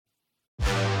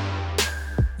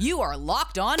You are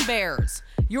Locked On Bears,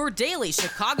 your daily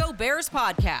Chicago Bears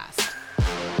podcast.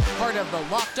 Part of the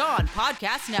Locked On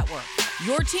Podcast Network,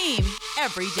 your team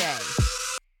every day.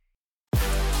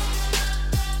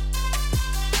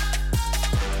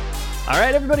 All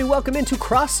right, everybody, welcome into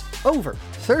Crossover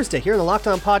Thursday here on the Locked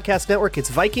On Podcast Network.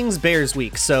 It's Vikings Bears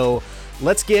week, so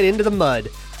let's get into the mud.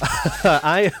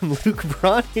 I am Luke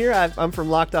Braun here. I'm from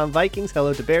Locked On Vikings.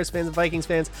 Hello to Bears fans and Vikings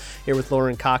fans. Here with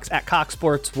Lauren Cox at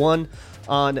CoxSports1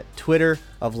 on Twitter,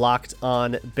 of Locked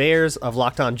On Bears, of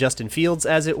Locked On Justin Fields,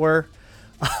 as it were.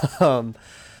 Lauren,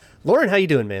 how you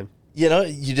doing, man? You know,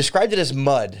 you described it as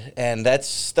mud, and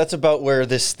that's about where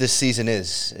this season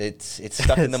is. It's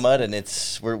stuck in the mud,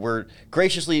 and we're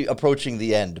graciously approaching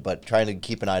the end, but trying to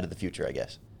keep an eye to the future, I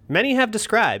guess. Many have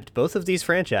described both of these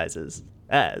franchises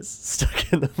as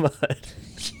stuck in the mud.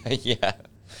 Yeah.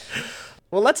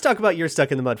 Well, let's talk about your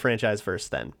stuck in the mud franchise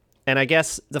first, then. And I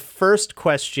guess the first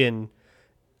question,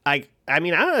 I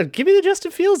mean, I don't know, give me the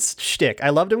Justin Fields shtick.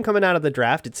 I loved him coming out of the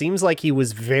draft. It seems like he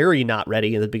was very not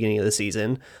ready in the beginning of the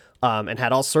season, and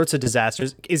had all sorts of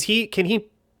disasters. Can he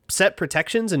set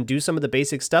protections and do some of the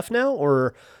basic stuff now,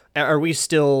 or are we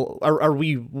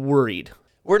worried?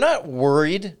 We're not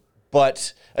worried,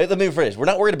 but let me rephrase. We're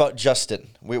not worried about Justin.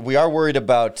 We are worried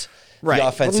about the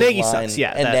offensive line sucks,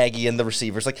 and Nagy and the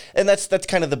receivers. And that's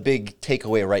kind of the big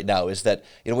takeaway right now is that,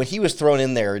 you know, when he was thrown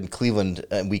in there in Cleveland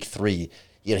in week 3,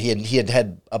 you know, he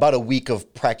had about a week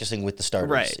of practicing with the starters.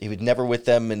 Right. He was never with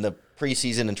them in the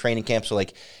preseason and training camp, so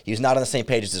like he was not on the same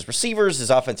page as his receivers. His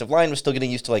offensive line was still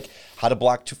getting used to like how to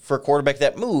block for a quarterback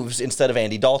that moves instead of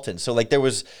Andy Dalton. So like there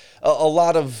was a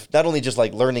lot of not only just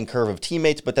like learning curve of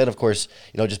teammates, but then of course,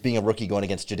 you know, just being a rookie going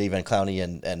against Jadeveon Clowney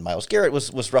and Myles Garrett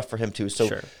was rough for him too. So,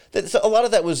 sure. So a lot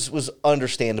of that was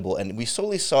understandable, and we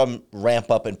slowly saw him ramp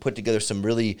up and put together some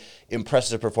really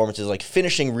impressive performances, like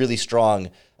finishing really strong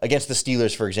against the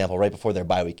Steelers, for example, right before their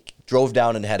bye week. Drove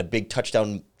down and had a big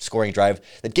touchdown scoring drive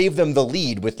that gave them the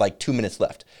lead with like 2 minutes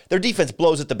left. Their defense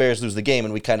blows it, the Bears lose the game,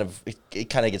 and it kind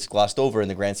of gets glossed over in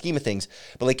the grand scheme of things.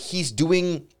 But like he's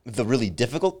doing the really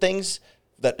difficult things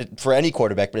that for any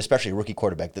quarterback, but especially a rookie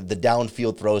quarterback, the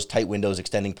downfield throws, tight windows,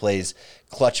 extending plays,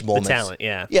 clutch moments. The talent,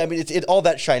 yeah. Yeah, I mean, all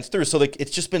that shines through. So like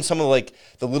it's just been some of like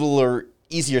the littler,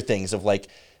 easier things of like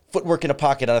footwork in a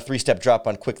pocket on a 3-step drop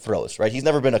on quick throws, right? He's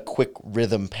never been a quick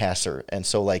rhythm passer. And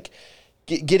so like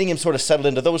getting him sort of settled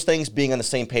into those things, being on the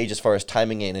same page as far as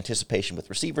timing and anticipation with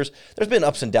receivers, there's been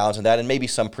ups and downs in that and maybe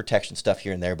some protection stuff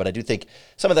here and there. But I do think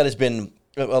a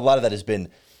lot of that has been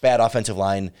bad offensive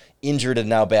line, injured and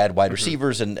now bad wide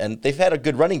receivers. And they've had a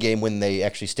good running game when they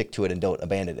actually stick to it and don't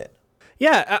abandon it.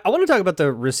 Yeah, I want to talk about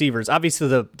the receivers. Obviously,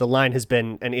 the line has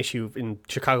been an issue in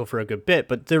Chicago for a good bit,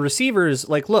 but the receivers,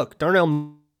 like, look,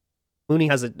 Darnell Mooney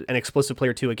has an explosive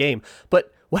player to a game,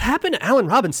 but what happened to Allen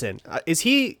Robinson? Is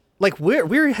he, like,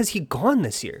 where has he gone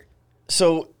this year?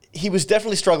 So he was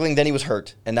definitely struggling, then he was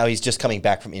hurt, and now he's just coming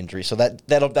back from injury. So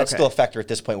that's still a factor at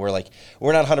this point where, like,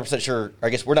 we're not 100% sure, I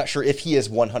guess we're not sure if he is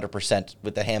 100%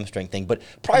 with the hamstring thing, but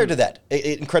prior to that,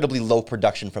 incredibly low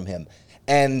production from him.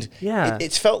 And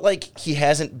it's felt like he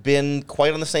hasn't been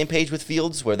quite on the same page with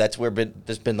Fields, where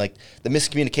there's been like the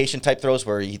miscommunication type throws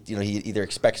where he either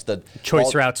expects the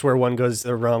choice routes where one goes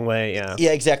the wrong way.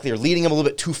 Yeah, exactly, or leading him a little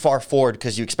bit too far forward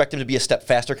because you expect him to be a step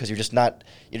faster because you're just not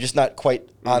quite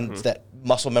on that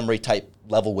muscle memory type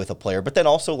level with a player. But then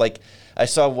also, like, I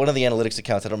saw one of the analytics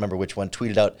accounts, I don't remember which one,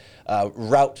 tweeted out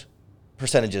route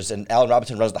percentages, and Allen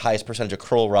Robinson runs the highest percentage of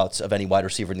curl routes of any wide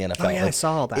receiver in the NFL. Oh, yeah, I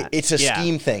saw all that. It's a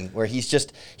scheme thing where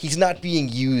he's not being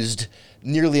used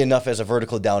nearly enough as a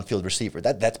vertical downfield receiver.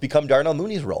 That's become Darnell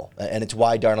Mooney's role, and it's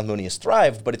why Darnell Mooney has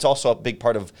thrived, but it's also a big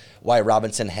part of why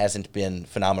Robinson hasn't been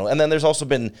phenomenal. And then there's also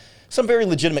been some very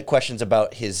legitimate questions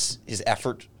about his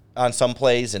effort on some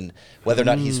plays and whether or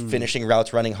not he's finishing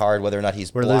routes running hard, whether or not he's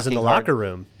blocking hard. We're losing the locker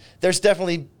room. There's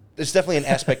definitely an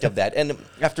aspect of that. And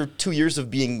after 2 years of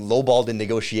being lowballed in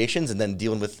negotiations and then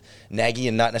dealing with Nagy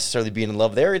and not necessarily being in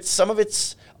love there, some of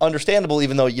it's understandable,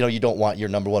 even though, you know, you don't want your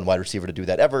number one wide receiver to do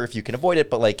that ever if you can avoid it.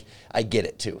 But, like, I get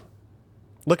it, too.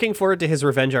 Looking forward to his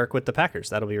revenge arc with the Packers.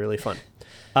 That'll be really fun.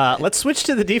 Let's switch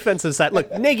to the defensive side.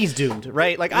 Look, Nagy's doomed,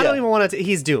 right? Like, I don't even want to.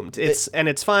 He's doomed.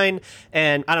 It's fine.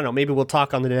 And I don't know. Maybe we'll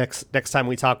talk on the next time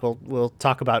we talk. We'll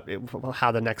talk about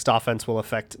how the next offense will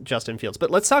affect Justin Fields. But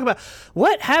let's talk about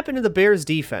what happened to the Bears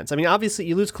defense. I mean, obviously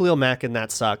you lose Khalil Mack, and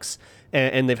that sucks.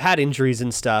 And they've had injuries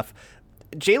and stuff.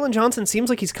 Jalen Johnson seems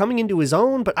like he's coming into his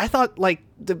own, but I thought like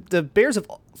the Bears have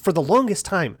for the longest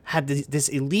time had this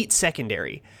elite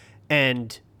secondary,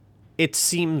 and it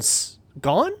seems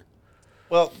gone.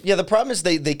 Well, yeah, the problem is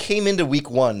they came into week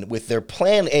one with their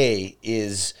plan A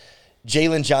is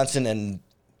Jalen Johnson and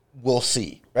we'll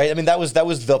see, right? I mean, that was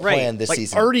the plan this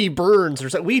season. Artie Burns or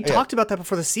something. We talked about that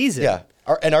before the season. Yeah,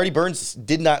 and Artie Burns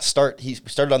did not start. He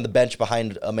started on the bench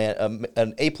behind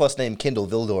an A+ named Kindle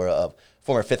Vildor, a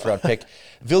former 5th-round pick.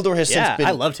 Vildor has since been...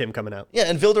 I loved him coming out. Yeah,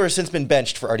 and Vildor has since been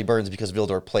benched for Artie Burns because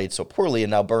Vildor played so poorly, and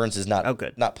now Burns is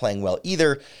not playing well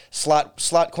either. Slot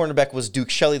cornerback was Duke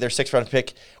Shelley, their 6th-round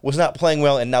pick, was not playing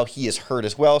well, and now he is hurt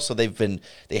as well. So they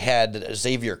had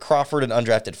Xavier Crawford, an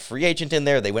undrafted free agent, in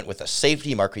there. They went with a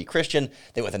safety, Marquis Christian.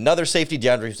 They went with another safety,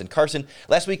 DeAndre Houston-Carson.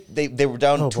 Last week, they were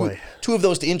down two of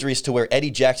those to injuries to where Eddie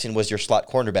Jackson was your slot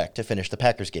cornerback to finish the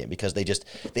Packers game because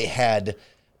they had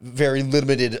very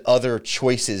limited other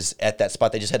choices at that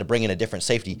spot. They just had to bring in a different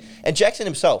safety. And Jackson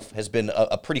himself has been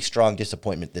a pretty strong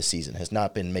disappointment this season, has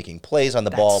not been making plays on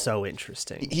the ball. That's so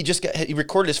interesting. He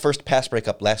recorded his first pass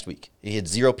breakup last week. He had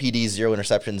 0 PDs, 0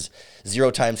 interceptions,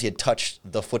 0 times he had touched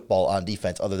the football on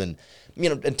defense other than,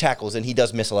 and tackles. And he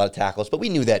does miss a lot of tackles, but we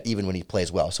knew that even when he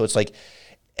plays well. So it's like,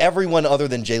 everyone other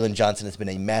than Jalen Johnson has been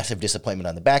a massive disappointment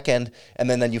on the back end. And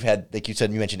then you've had, like you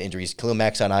said, you mentioned injuries. Khalil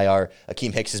Mack's on IR.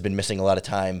 Akeem Hicks has been missing a lot of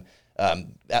time.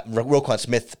 Roquan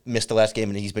Smith missed the last game,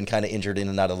 and he's been kind of injured in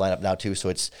and out of the lineup now, too. So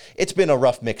it's been a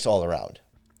rough mix all around.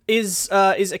 Is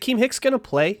Akeem Hicks going to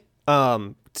play?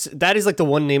 That is like the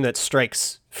one name that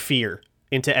strikes fear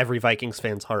into every Vikings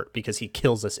fan's heart because he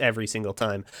kills us every single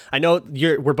time. I know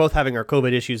we're both having our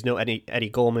COVID issues. No Eddie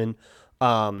Goldman.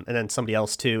 And then somebody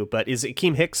else too. But is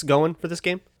Akeem Hicks going for this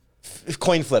game?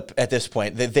 Coin flip at this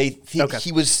point.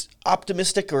 He was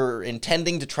optimistic or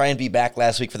intending to try and be back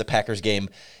last week for the Packers game.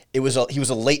 He was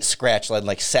a late scratch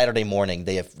like Saturday morning.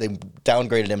 They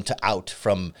downgraded him to out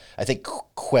from, I think,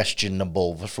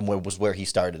 questionable from where he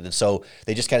started. And so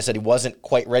they just kind of said he wasn't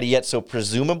quite ready yet. So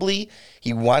presumably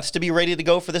he wants to be ready to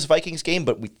go for this Vikings game,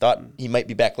 but we thought he might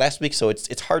be back last week. So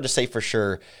it's hard to say for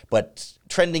sure, but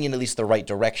trending in at least the right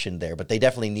direction there. But they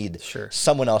definitely need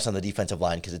someone else on the defensive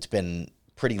line because it's been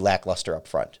pretty lackluster up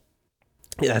front.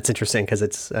 Yeah, that's interesting because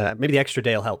it's maybe the extra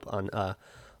day will help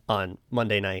on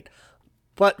Monday night.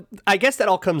 But I guess that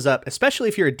all comes up, especially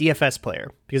if you're a DFS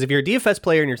player. Because if you're a DFS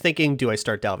player and you're thinking, do I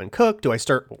start Dalvin Cook? Do I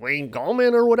start Wayne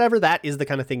Gallman or whatever? That is the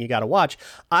kind of thing you got to watch.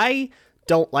 I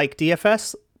don't like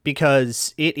DFS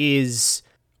because it is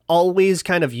always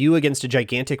kind of you against a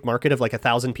gigantic market of like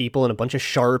 1,000 people and a bunch of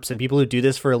sharps and people who do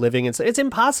this for a living. And so it's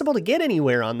impossible to get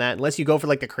anywhere on that unless you go for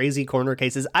like the crazy corner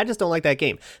cases. I just don't like that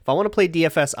game. If I want to play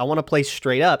DFS, I want to play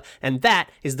straight up. And that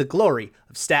is the glory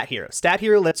of Stat Hero. Stat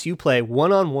Hero lets you play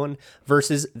one-on-one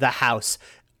versus the house.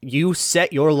 You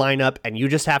set your lineup and you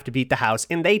just have to beat the house.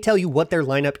 And they tell you what their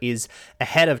lineup is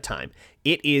ahead of time.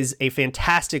 It is a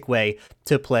fantastic way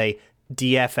to play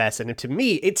DFS, and to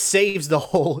me, it saves the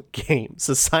whole game.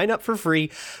 So sign up for free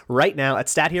right now at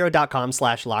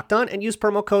stathero.com/lockedon and use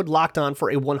promo code LOCKEDON for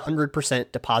a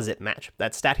 100% deposit match.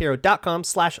 That's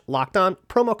stathero.com/lockedon,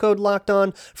 promo code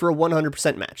LOCKEDON for a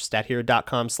 100% match.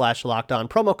 Stathero.com/lockedon,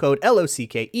 promo code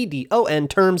LOCKEDON.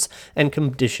 Terms and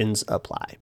conditions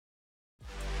apply.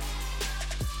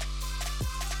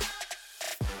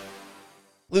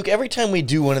 Luke, every time we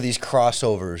do one of these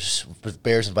crossovers with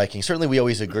Bears and Vikings, certainly we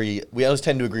always agree. We always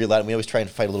tend to agree a lot, and we always try and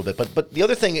fight a little bit. But the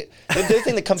other thing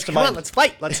that comes to mind. Come on, let's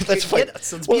fight. Let's fight.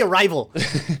 Let's be a rival.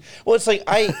 Well, it's like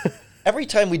every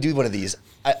time we do one of these,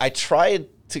 I'm trying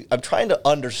to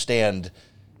understand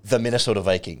the Minnesota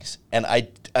Vikings, and I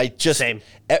just Same.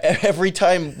 Every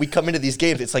time we come into these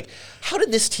games, it's like, how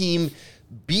did this team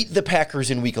beat the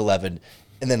Packers in Week 11?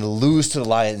 And then lose to the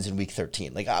Lions in Week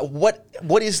 13. Like, what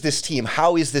is this team?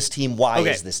 How is this team? Why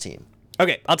is this team?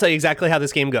 Okay, I'll tell you exactly how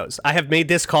this game goes. I have made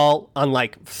this call on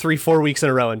like 3-4 weeks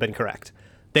in a row and been correct.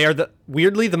 They are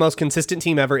weirdly the most consistent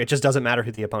team ever. It just doesn't matter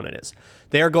who the opponent is.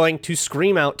 They are going to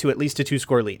scream out to at least a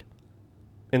 2-score lead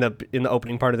in the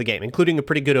opening part of the game, including a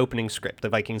pretty good opening script. The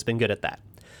Vikings been good at that.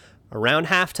 Around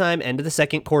halftime, end of the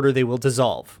second quarter, they will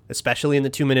dissolve, especially in the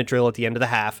 2-minute drill at the end of the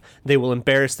half. They will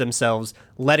embarrass themselves,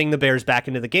 letting the Bears back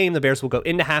into the game. The Bears will go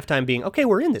into halftime being, okay,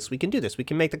 we're in this. We can do this. We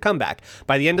can make the comeback.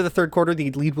 By the end of the third quarter,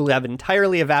 the lead will have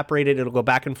entirely evaporated. It'll go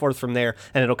back and forth from there,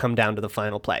 and it'll come down to the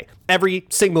final play. Every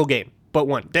single game but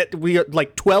one. We are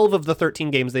like 12 of the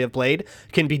 13 games they have played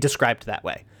can be described that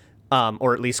way,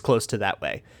 or at least close to that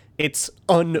way. It's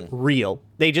unreal.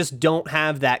 They just don't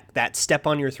have that step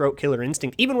on your throat killer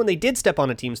instinct. Even when they did step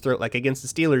on a team's throat, like against the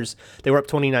Steelers, they were up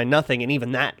 29-0, and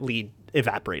even that lead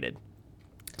evaporated.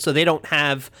 So they don't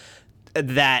have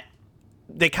that.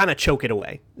 They kind of choke it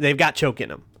away. They've got choke in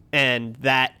them. And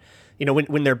that,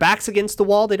 when their back's against the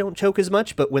wall, they don't choke as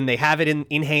much. But when they have it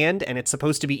in hand and it's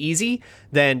supposed to be easy,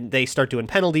 then they start doing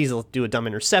penalties. They'll do a dumb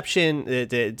interception.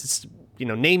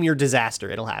 Name your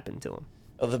disaster. It'll happen to them.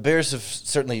 Well, the Bears have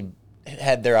certainly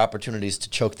had their opportunities to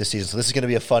choke this season. So this is going to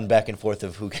be a fun back and forth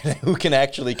of who can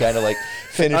actually kind of like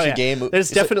finish a game.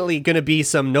 There's definitely going to be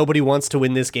some nobody wants to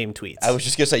win this game tweets. I was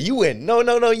just going to say, you win. No,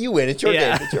 you win. It's your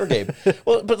game. It's your game.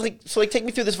 Well, but take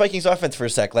me through this Vikings offense for a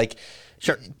sec. Like,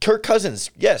 sure. Kirk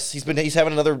Cousins, yes, he's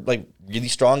having another like really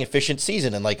strong, efficient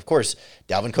season, and like of course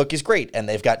Dalvin Cook is great, and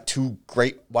they've got 2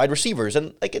 great wide receivers,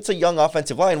 and like it's a young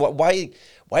offensive line. Why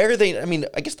are they? I mean,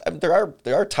 I guess there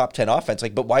are top 10 offense,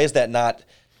 like, but why is that not?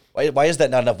 Why is that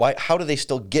not enough? How do they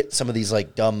still get some of these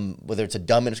like dumb, whether it's a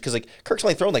dumb, because like Kirk's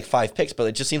only thrown like 5 picks, but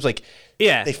it just seems like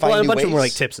they find a new bunch ways. of them were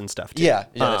like tips and stuff too. Yeah,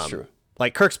 that's true.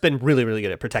 Like Kirk's been really, really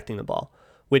good at protecting the ball,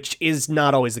 which is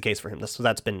not always the case for him. So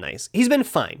that's been nice. He's been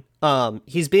fine.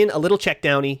 He's been a little check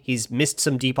downy. He's missed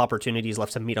some deep opportunities,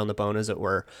 left some meat on the bone, as it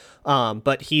were.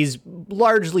 But he's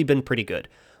largely been pretty good.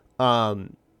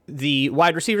 The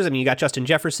wide receivers, I mean, you got Justin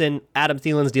Jefferson. Adam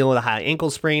Thielen's dealing with a high ankle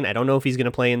sprain. I don't know if he's going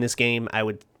to play in this game. I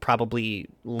would probably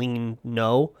lean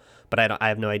no, but I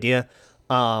have no idea.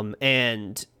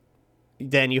 And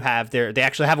then you have they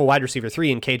actually have a wide receiver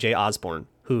 3 in KJ Osborne,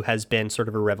 who has been sort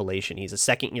of a revelation. He's a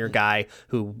second-year guy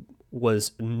who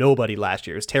was nobody last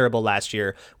year. He was terrible last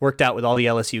year. Worked out with all the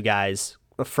LSU guys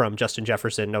from Justin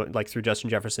Jefferson, through Justin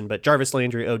Jefferson, but Jarvis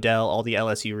Landry, Odell, all the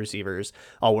LSU receivers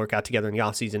all work out together in the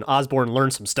offseason. Osborne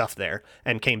learned some stuff there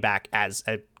and came back as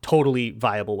a totally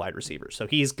viable wide receiver. So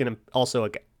he's going to also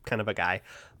kind of a guy.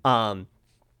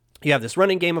 You have this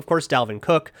running game, of course, Dalvin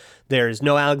Cook. There's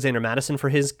no Alexander Madison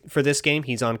for this game.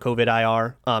 He's on COVID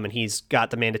IR, and he's got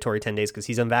the mandatory 10 days because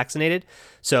he's unvaccinated.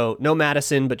 So no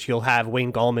Madison, but you'll have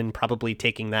Wayne Gallman probably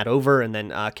taking that over, and then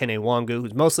Kene Wangu,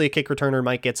 who's mostly a kick returner,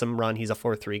 might get some run. He's a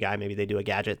 4-3 guy. Maybe they do a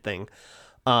gadget thing.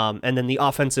 And then the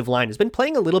offensive line has been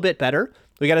playing a little bit better.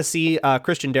 We got to see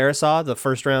Christian Darrisaw, the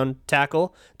first-round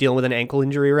tackle, dealing with an ankle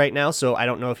injury right now, so I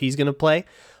don't know if he's going to play.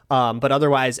 But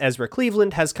otherwise, Ezra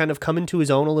Cleveland has kind of come into his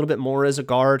own a little bit more as a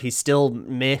guard. He's still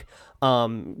meh.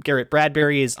 Garrett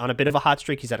Bradbury is on a bit of a hot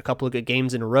streak. He's had a couple of good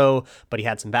games in a row, but he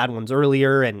had some bad ones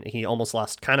earlier, and he almost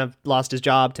lost his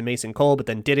job to Mason Cole, but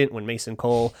then didn't when Mason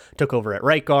Cole took over at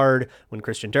right guard, when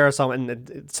Christian Darrisaw,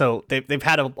 and so they've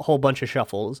had a whole bunch of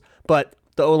shuffles, but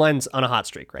the O-line's on a hot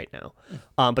streak right now.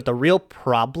 But the real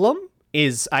problem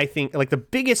is, I think, like the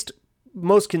biggest,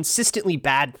 most consistently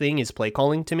bad thing is play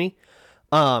calling to me.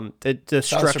 The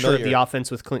structure familiar. Of the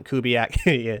offense with Clint Kubiak,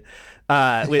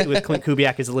 with Clint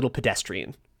Kubiak is a little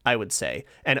pedestrian, I would say,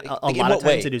 and a lot of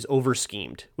times it is over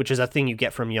schemed, which is a thing you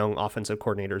get from young offensive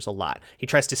coordinators a lot. He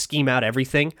tries to scheme out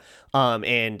everything,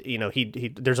 and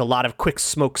he there's a lot of quick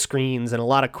smoke screens and a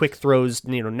lot of quick throws,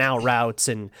 now routes,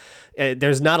 and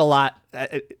there's not a lot,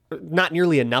 not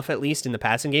nearly enough at least in the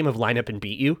passing game of line up and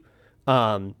beat you.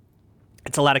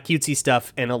 It's a lot of cutesy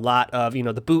stuff and a lot of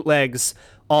the bootlegs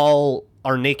all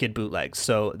are naked bootlegs,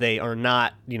 so they are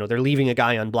not, they're leaving a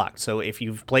guy unblocked. So if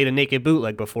you've played a naked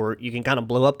bootleg before, you can kind of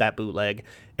blow up that bootleg,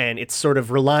 and it's sort of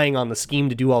relying on the scheme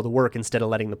to do all the work instead of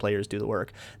letting the players do the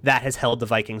work. That has held the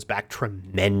Vikings back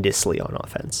tremendously on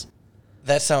offense.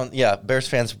 That Bears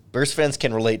fans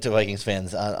can relate to Vikings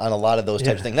fans on a lot of those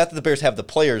types of things. Not that the Bears have the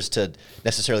players to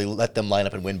necessarily let them line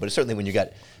up and win, but certainly when you got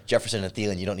Jefferson and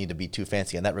Thielen, you don't need to be too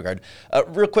fancy in that regard.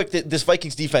 Real quick, this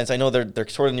Vikings defense, I know they're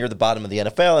sort of near the bottom of the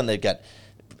NFL, and they've got,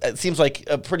 it seems like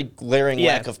a pretty glaring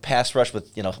lack of pass rush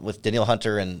with Danielle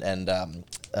Hunter and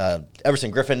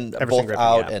Everson Griffin both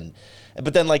out,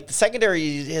 but then like the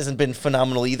secondary hasn't been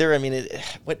phenomenal either. I mean,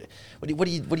 what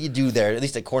do you do there? At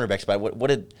least at cornerback spot, what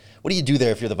do you do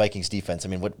there if you're the Vikings defense? I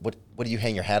mean, what do you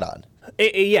hang your hat on?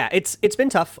 It's been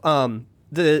tough.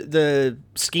 The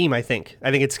scheme, I think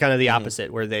it's kind of the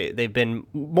opposite, where they've been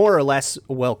more or less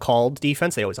well called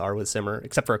defense. They always are with Zimmer,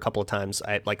 except for a couple of times.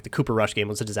 Like the Cooper Rush game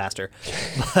was a disaster.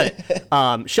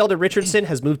 But Sheldon Richardson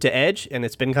has moved to edge, and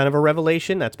it's been kind of a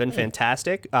revelation. That's been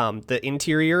fantastic. The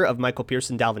interior of Michael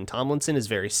Pearson, Dalvin Tomlinson is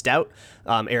very stout.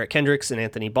 Eric Kendricks and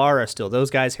Anthony Barr are still those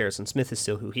guys. Harrison Smith is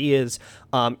still who he is.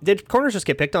 The corners just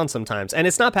get picked on sometimes, and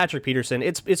it's not Patrick Peterson.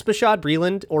 It's Bashad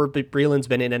Breeland, or Breeland's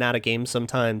been in and out of games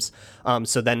sometimes.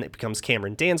 So then it becomes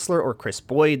Cameron Dantzler or Chris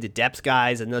Boyd, the depth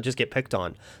guys, and they'll just get picked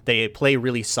on. They play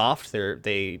really soft.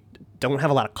 They don't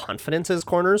have a lot of confidence as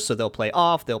corners, so they'll play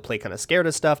off. They'll play kind of scared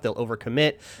of stuff. They'll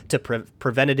overcommit to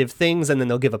preventative things, and then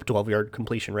they'll give up a 12-yard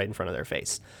completion right in front of their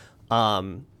face.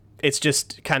 It's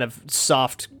just kind of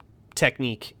soft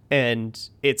technique, and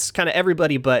it's kind of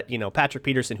everybody but Patrick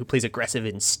Peterson, who plays aggressive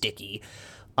and sticky.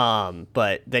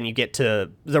 But then you get to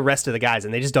the rest of the guys,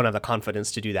 and they just don't have the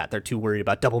confidence to do that. They're too worried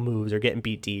about double moves or getting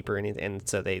beat deep or anything, and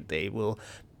so they will.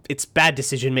 It's bad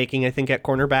decision making, I think, at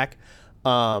cornerback.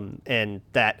 and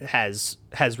that has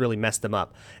really messed them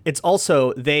up. It's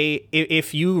also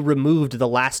if you removed the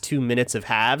last 2 minutes of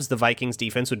halves, the Vikings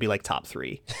defense would be like top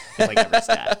 3 in like every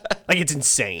stat. Like it's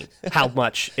insane how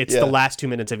much it's the last 2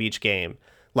 minutes of each game.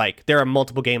 Like there are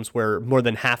multiple games where more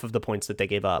than half of the points that they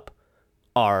gave up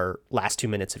are last 2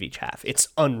 minutes of each half. It's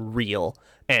unreal.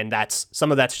 And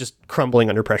some of that's just crumbling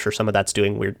under pressure. Some of that's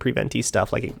doing weird prevent-y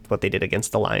stuff like what they did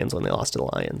against the Lions when they lost to the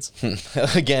Lions.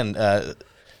 Again,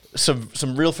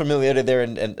 some real familiarity there,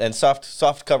 and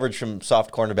soft coverage from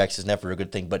soft cornerbacks is never a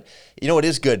good thing. But you know what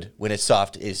is good when it's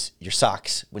soft is your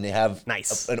socks. When they have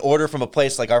an order from a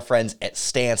place like our friends at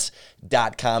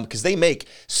Stance.com, because they make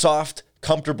soft,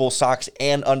 comfortable socks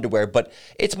and underwear, but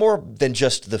it's more than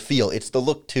just the feel. It's the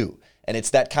look too. And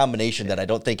it's that combination that I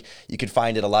don't think you could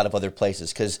find at a lot of other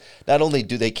places, because not only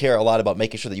do they care a lot about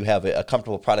making sure that you have a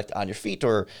comfortable product on your feet,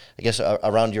 or I guess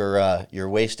around your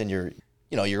waist and your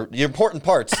important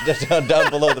parts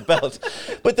down below the belt,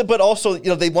 but also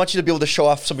they want you to be able to show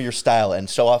off some of your style and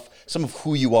show off some of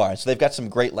who you are. And so they've got some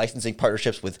great licensing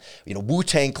partnerships with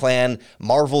Wu-Tang Clan,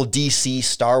 Marvel, DC,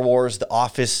 Star Wars, The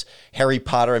Office, Harry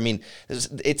Potter. I mean,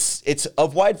 it's a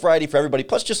wide variety for everybody.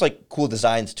 Plus, just like cool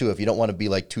designs too. If you don't want to be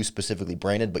like too specifically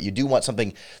branded, but you do want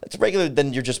something that's regular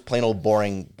than you're just plain old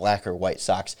boring black or white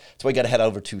socks. That's why you got to head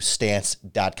over to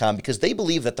Stance.com, because they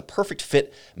believe that the perfect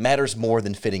fit matters more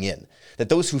than fitting in. That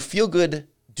those who feel good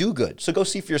do good. So go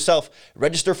see for yourself.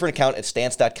 Register for an account at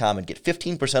Stance.com and get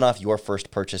 15% off your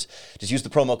first purchase. Just use the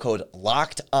promo code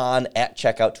LOCKEDON at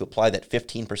checkout to apply that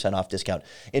 15% off discount.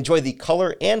 Enjoy the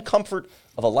color and comfort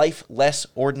of a life less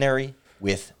ordinary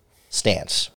with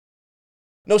Stance.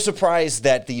 No surprise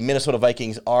that the Minnesota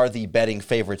Vikings are the betting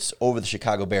favorites over the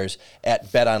Chicago Bears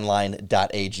at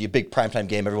betonline.ag. A big primetime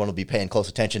game. Everyone will be paying close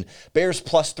attention. Bears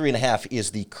plus 3.5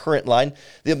 is the current line.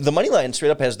 The money line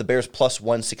straight up has the Bears plus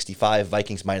 165,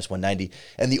 Vikings minus 190,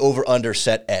 and the over-under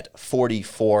set at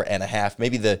 44.5.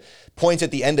 Maybe the points at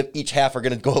the end of each half are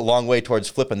going to go a long way towards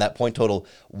flipping that point total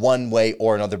one way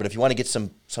or another. But if you want to get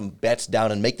some bets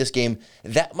down and make this game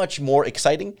that much more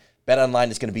exciting, BetOnline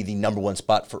is going to be the number one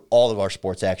spot for all of our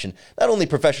sports action. Not only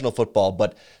professional football,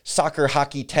 but soccer,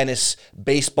 hockey, tennis,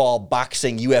 baseball,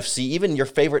 boxing, UFC, even your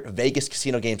favorite Vegas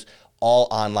casino games, all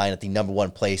online at the number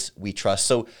one place we trust.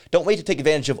 So don't wait to take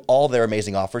advantage of all their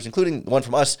amazing offers, including the one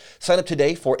from us. Sign up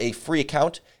today for a free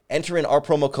account. Enter in our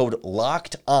promo code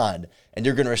LOCKEDON, and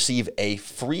you're going to receive a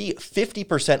free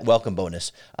 50% welcome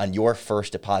bonus on your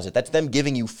first deposit. That's them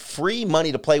giving you free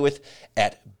money to play with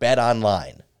at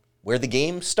BetOnline, where the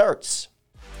game starts.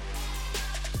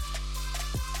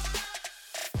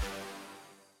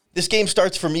 This game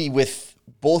starts for me with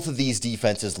both of these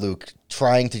defenses, Luke,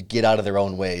 trying to get out of their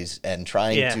own ways and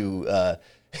trying to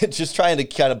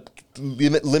kind of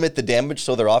limit the damage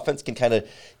so their offense can kind of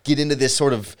get into this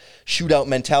sort of shootout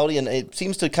mentality. And it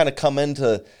seems to kind of come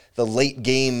into the late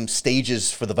game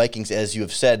stages for the Vikings, as you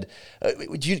have said.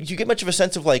 Do you get much of a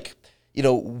sense of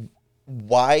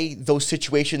why those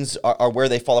situations are where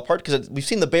they fall apart? Because we've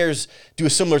seen the Bears do a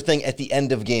similar thing at the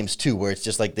end of games too, where it's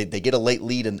just like they get a late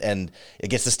lead and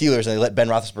against the Steelers, and they let Ben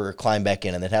Roethlisberger climb back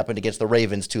in. And it happened against the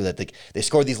Ravens too, that they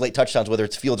scored these late touchdowns, whether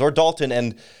it's Fields or Dalton,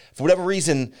 and for whatever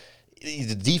reason,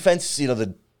 the defense,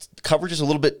 the coverage is a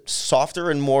little bit softer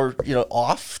and more,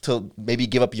 off to maybe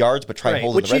give up yards, but try and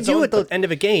hold it in the red zone. Which you do at the end of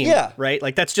a game, right?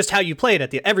 Like that's just how you play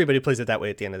it everybody plays it that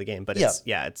way at the end of the game. But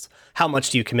it's how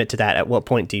much do you commit to that? At what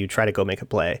point do you try to go make a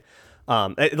play?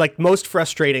 Like most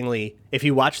frustratingly, if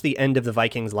you watch the end of the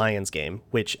Vikings-Lions game,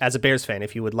 which as a Bears fan,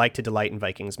 if you would like to delight in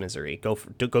Vikings misery, go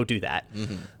do that.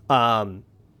 Mm-hmm.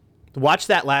 Watch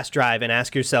that last drive and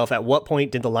ask yourself, at what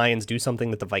point did the Lions do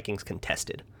something that the Vikings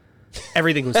contested?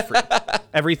 Everything was free.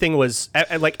 Everything was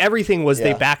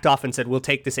they backed off and said, we'll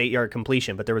take this 8-yard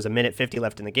completion, but there was a minute 50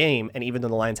 left in the game, and even though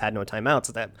the Lions had no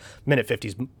timeouts, that minute 50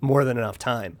 is more than enough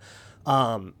time.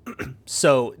 That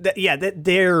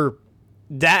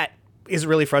is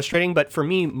really frustrating, but for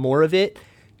me, more of it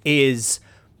is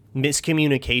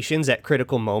miscommunications at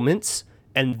critical moments,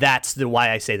 and that's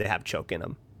why I say they have choke in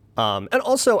them. And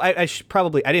also, I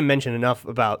didn't mention enough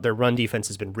about their run defense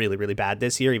has been really, really bad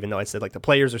this year, even though I said like the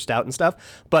players are stout and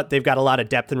stuff, but they've got a lot of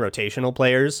depth and rotational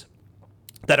players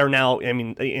that are now,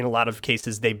 in a lot of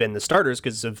cases, they've been the starters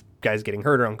because of guys getting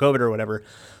hurt or on COVID or whatever.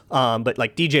 But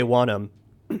like DJ Wanham,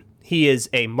 he is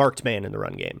a marked man in the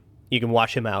run game. You can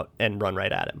wash him out and run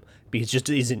right at him. He just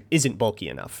isn't bulky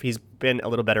enough. He's been a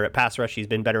little better at pass rush. He's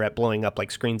been better at blowing up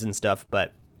like screens and stuff,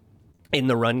 but in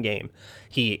the run game,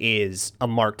 he is a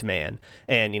marked man.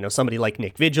 And, somebody like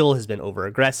Nick Vigil has been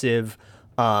over-aggressive.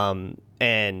 And,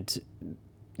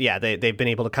 they've been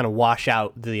able to kind of wash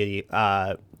out the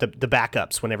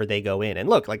backups whenever they go in. And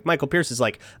look, like Michael Pierce is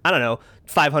like, I don't know,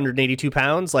 582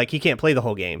 pounds. Like he can't play the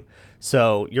whole game.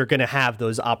 So you're going to have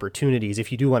those opportunities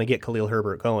if you do want to get Khalil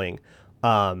Herbert going.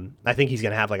 I think he's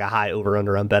going to have like a high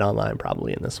over-under on BetOnline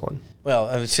probably in this one. Well,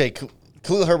 I would say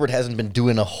Khalil Herbert hasn't been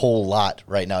doing a whole lot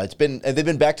right now. They've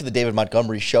been back to the David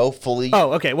Montgomery show fully.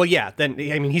 Oh, okay. Well, yeah. Then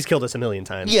I mean, he's killed us a million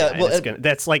times. Yeah. Well,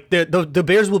 that's like the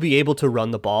Bears will be able to run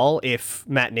the ball if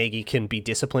Matt Nagy can be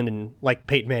disciplined and, like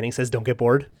Peyton Manning says, don't get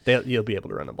bored. You'll be able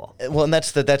to run the ball. Well, and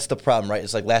that's the problem, right?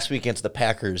 It's like last week against the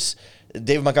Packers,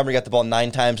 David Montgomery got the ball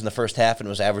 9 times in the first half and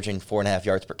was averaging 4.5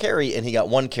 yards per carry, and he got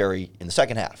 1 carry in the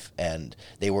second half, and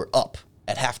they were up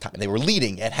at halftime. They were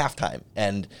leading at halftime,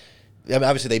 and I mean,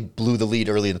 obviously they blew the lead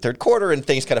early in the third quarter, and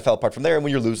things kind of fell apart from there. And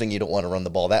when you're losing, you don't want to run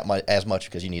the ball as much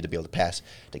because you need to be able to pass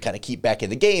to kind of keep back in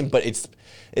the game. But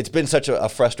it's been such a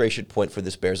frustration point for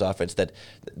this Bears offense that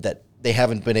they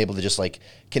haven't been able to just like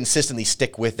consistently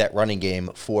stick with that running game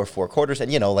for 4 quarters,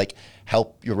 and like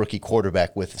help your rookie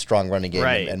quarterback with a strong running game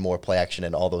and more play action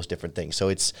and all those different things. So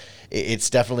it's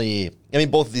definitely, I mean,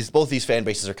 both these fan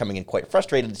bases are coming in quite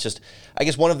frustrated. It's just, I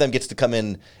guess one of them gets to come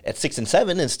in at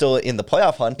 6-7 and still in the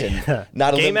playoff hunt and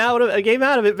not a game out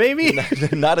of it, baby.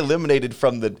 Not eliminated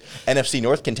from the NFC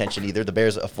North contention either. The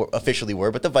Bears officially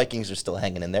were, but the Vikings are still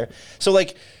hanging in there. So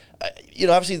like,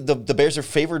 obviously the Bears are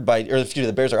favored by, or excuse me,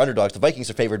 the Bears are underdogs. The Vikings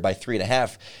are favored by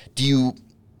 3.5. Do you,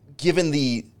 given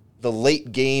the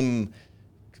late game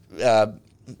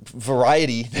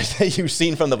variety that you've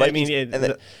seen from the Vikings,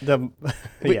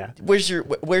 where's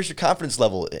your confidence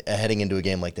level heading into a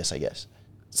game like this? I guess.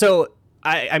 So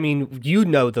I mean,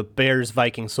 the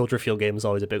Bears-Vikings Soldier Field game is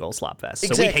always a big old slop fest.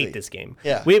 So we hate this game.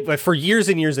 Yeah. For years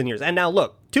and years and years. And now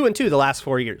look, 2-2 the last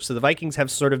 4 years. So the Vikings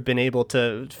have sort of been able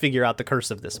to figure out the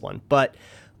curse of this one. But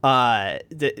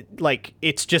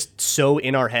it's just so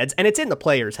in our heads, and it's in the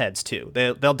players' heads too.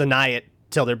 They'll deny it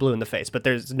till they're blue in the face, but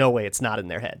there's no way it's not in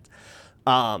their heads.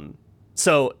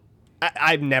 So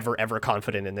I'm never ever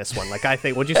confident in this one. Like I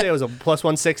think, what'd you say? It was a plus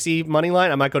 160 money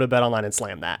line. I might go to BetOnline and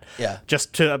slam that. Yeah.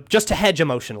 Just to hedge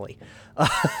emotionally.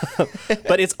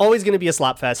 But it's always going to be a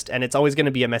slop fest, and it's always going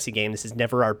to be a messy game. This is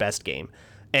never our best game.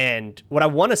 And what I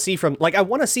want to see I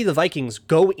want to see the Vikings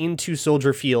go into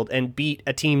Soldier Field and beat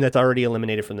a team that's already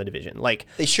eliminated from the division. Like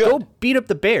they should go beat up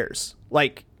the Bears.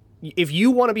 Like if you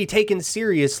want to be taken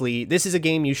seriously, this is a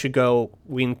game you should go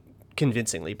win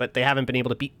convincingly, but they haven't been able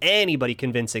to beat anybody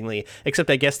convincingly, except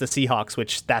I guess the Seahawks,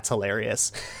 which that's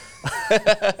hilarious.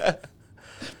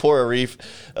 Poor Arif.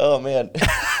 Oh man.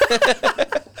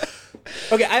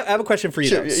 Okay, I have a question for you.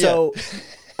 Sure, so,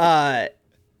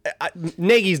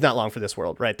 Nagy's not long for this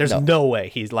world, right? There's no way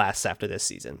he lasts after this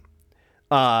season.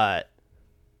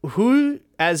 Who,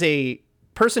 as a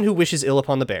person who wishes ill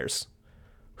upon the Bears,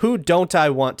 who don't I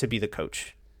want to be the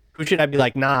coach? Who should I be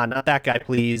like, nah, not that guy,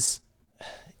 please?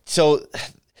 So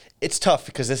it's tough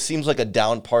because this seems like a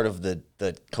down part of the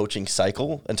coaching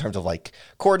cycle in terms of like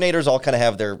coordinators all kind of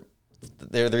have they're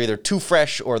either too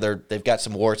fresh or they've got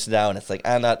some warts down. It's like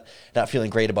I'm not feeling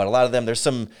great about a lot of them. There's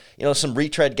some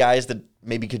retread guys that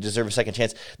maybe could deserve a second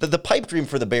chance. The pipe dream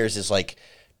for the Bears is like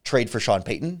trade for Sean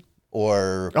Payton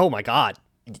or oh my God.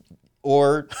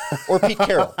 Or Pete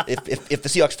Carroll, if the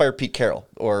Seahawks fire Pete Carroll,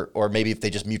 or maybe if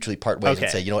they just mutually part ways and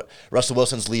say, you know what, Russell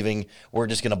Wilson's leaving, we're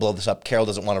just going to blow this up. Carroll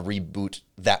doesn't want to reboot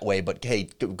that way, but hey,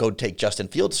 go take Justin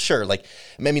Fields, sure. Like,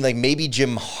 I mean, like maybe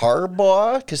Jim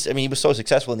Harbaugh, because I mean he was so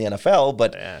successful in the NFL,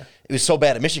 but it was so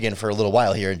bad at Michigan for a little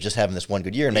while here, and just having this one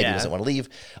good year, and maybe he doesn't want to leave.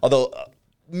 Although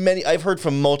I've heard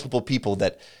from multiple people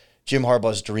that Jim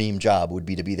Harbaugh's dream job would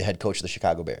be to be the head coach of the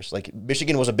Chicago Bears. Like,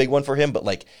 Michigan was a big one for him, but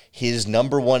like his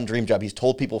number one dream job, he's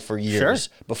told people for years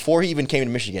before he even came to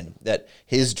Michigan that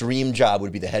his dream job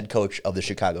would be the head coach of the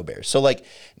Chicago Bears. So like,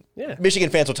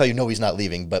 Michigan fans will tell you, no, he's not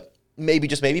leaving, but maybe,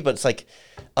 just maybe. But it's like,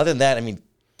 other than that, I mean,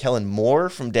 Kellen Moore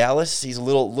from Dallas, he's a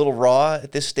little raw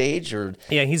at this stage, or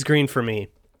he's green for me.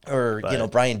 Or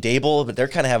Brian Dable, but they're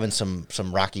kind of having some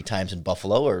rocky times in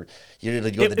Buffalo. Or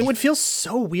it would feel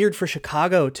so weird for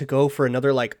Chicago to go for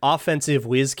another like offensive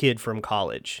whiz kid from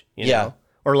college, you know?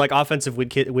 Or like offensive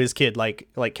whiz kid like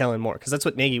Kellen Moore, because that's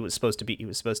what Nagy was supposed to be. He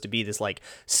was supposed to be this like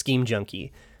scheme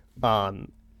junkie.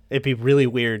 It'd be really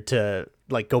weird to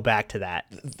like go back to that,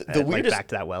 back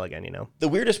to that well again, you know. The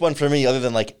weirdest one for me, other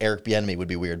than like Eric Bieniemy, would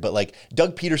be weird, but like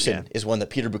Doug Peterson is one that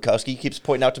Peter Bukowski keeps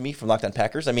pointing out to me from Locked On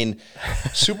Packers. I mean,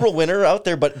 Super Bowl winner out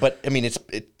there, but I mean it's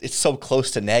so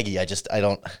close to Nagy. I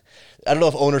don't know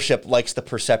if ownership likes the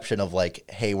perception of like,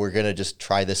 hey, we're gonna just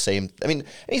try the same. I mean,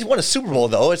 he's won a Super Bowl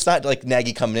though. It's not like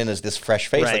Nagy coming in as this fresh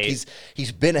face. Right. Like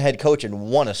he's been a head coach and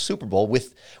won a Super Bowl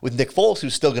with Nick Foles,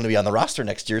 who's still going to be on the roster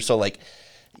next year. So like,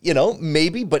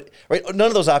 maybe, but right, none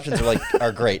of those options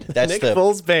are great. That's Nick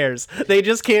Foles Bears. They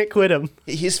just can't quit him.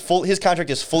 His contract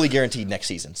is fully guaranteed next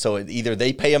season. So either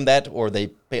they pay him that, or they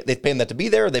pay him that to be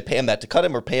there, or they pay him that to cut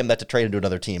him, or pay him that to trade him to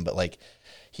another team. But like,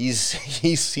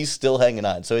 he's still hanging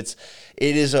on. So it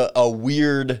is a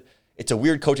weird. It's a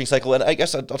weird coaching cycle, and I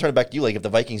guess I'll turn it back to you. Like, if the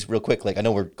Vikings, real quick, like I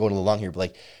know we're going a little long here, but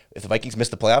like if the Vikings miss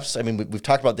the playoffs, I mean, we've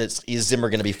talked about this. Is Zimmer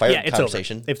going to be fired? Yeah, it's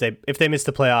conversation. Over. If they miss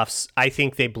the playoffs, I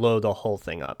think they blow the whole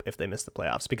thing up. If they miss the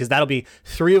playoffs, because that'll be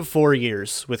 3 of 4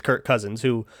 years with Kirk Cousins.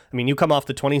 Who, I mean, you come off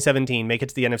the 2017, make it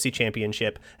to the NFC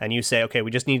Championship, and you say, okay, we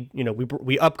just need,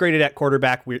 we upgraded at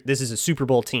quarterback. This is a Super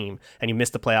Bowl team, and you miss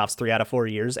the playoffs 3 out of 4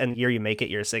 years, and the year you make it,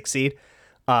 you're a 6th seed.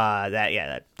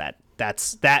 That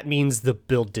means the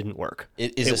build didn't work.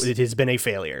 It has been a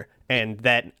failure. And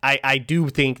that I do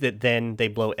think that then they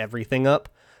blow everything up,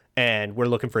 and we're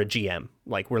looking for a GM.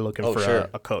 Like, we're looking for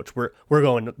a coach. We're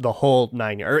going the whole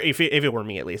 9 years. Or if it were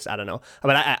me, at least, I don't know.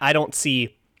 But I don't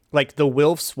see, like, the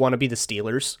Wilfs want to be the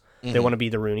Steelers. Mm-hmm. They want to be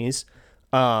the Rooneys.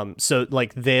 So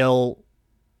like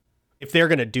if they're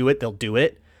going to do it, they'll do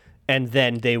it. And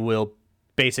then they will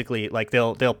basically, like,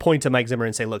 they'll point to Mike Zimmer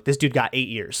and say, look, this dude got 8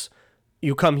 years.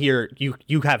 You come here,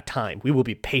 you have time. We will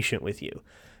be patient with you.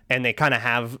 And they kind of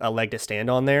have a leg to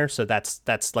stand on there. So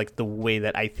that's like the way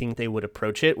that I think they would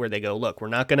approach it, where they go, look, we're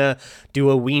not going to do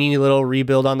a weenie little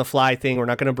rebuild on the fly thing. We're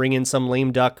not going to bring in some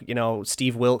lame duck,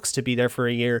 Steve Wilkes to be there for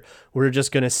a year. We're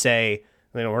just going to say,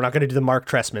 we're not going to do the Mark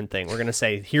Trestman thing. We're going to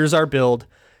say, here's our build.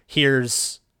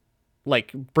 Here's,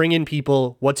 like, bring in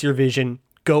people. What's your vision?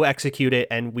 Go execute it.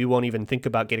 And we won't even think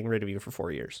about getting rid of you for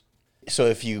 4 years. So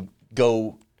if you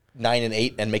go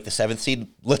 9-8 and make the 7th seed,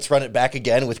 let's run it back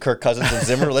again with Kirk Cousins and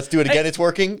Zimmer. Let's do it again. It's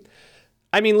working.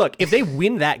 I mean, look, if they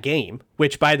win that game,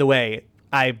 which, by the way,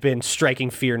 I've been striking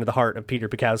fear into the heart of Peter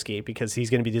Bukowski, because he's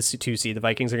going to be the 2 seed. The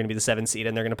Vikings are going to be the 7th seed,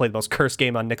 and they're going to play the most cursed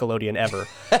game on Nickelodeon ever.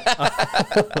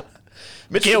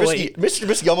 Mr.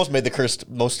 Trubisky almost made the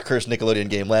most cursed Nickelodeon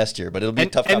game last year, but it'll be a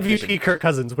tough competition. MVP Kirk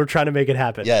Cousins. We're trying to make it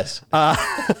happen. Yes.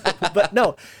 But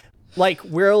no, like,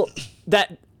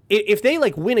 if they,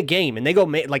 like, win a game and they go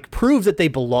prove that they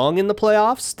belong in the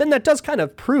playoffs, then that does kind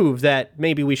of prove that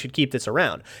maybe we should keep this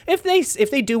around. If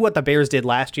they do what the Bears did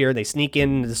last year, they sneak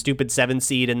in the stupid 7th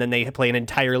seed and then they play an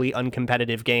entirely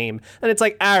uncompetitive game, then it's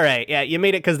like, all right, yeah, you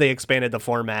made it because they expanded the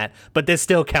format, but this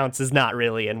still counts as not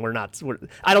really, and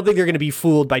I don't think you're going to be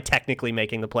fooled by technically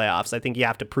making the playoffs. I think you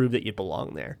have to prove that you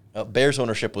belong there. Bears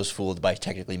ownership was fooled by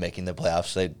technically making the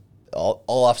playoffs. All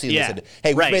offseason, they said,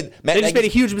 hey, right. They just made a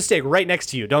huge mistake right next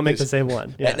to you. Don't make the same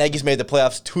one. Yeah. Matt Nagy's made the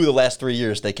playoffs 2 of the last 3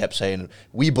 years. They kept saying,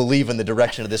 we believe in the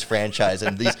direction of this franchise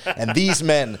and these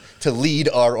men to lead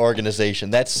our organization.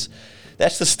 That's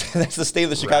the state of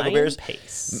the Chicago Bears.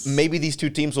 Pace. Maybe these 2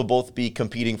 teams will both be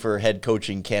competing for head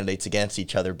coaching candidates against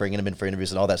each other, bringing them in for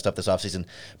interviews and all that stuff this offseason.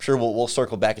 I'm sure we'll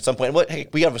circle back at some point.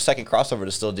 We have a second crossover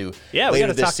to still do. Yeah, we got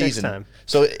to this talk season. Next time.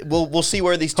 So we'll see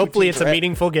where these 2 hopefully teams it's a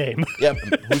meaningful game. Yeah,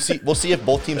 we'll see if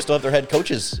both teams still have their head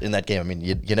coaches in that game. I mean,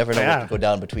 you never know what could go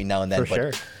down between now and then. For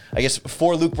sure. I guess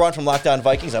for Luke Braun from Locked On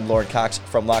Vikings, I'm Lauren Cox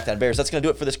from Locked On Bears. That's going to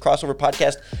do it for this crossover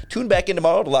podcast. Tune back in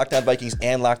tomorrow to Locked On Vikings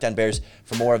and Locked On Bears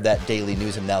for more of that daily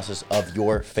news and analysis of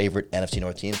your favorite NFC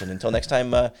North teams. And until next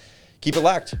time, keep it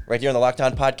locked right here on the Locked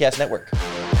On Podcast Network.